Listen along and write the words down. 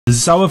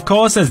So of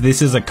course, as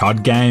this is a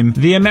COD game,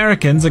 the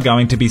Americans are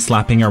going to be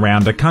slapping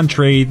around a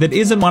country that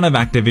isn't one of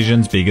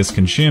Activision's biggest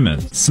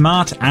consumers.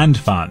 Smart and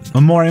fun.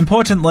 More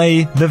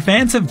importantly, the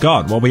fans have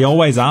got what we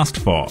always asked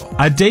for.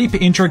 A deep,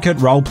 intricate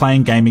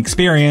role-playing game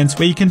experience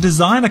where you can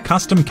design a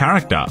custom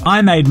character.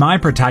 I made my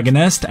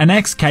protagonist an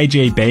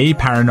ex-KGB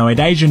paranoid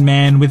Asian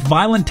man with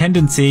violent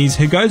tendencies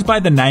who goes by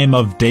the name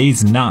of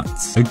D's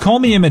Nuts. Call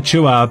me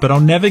immature, but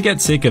I'll never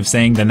get sick of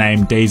seeing the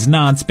name D's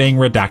Nuts being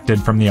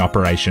redacted from the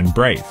operation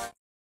brief.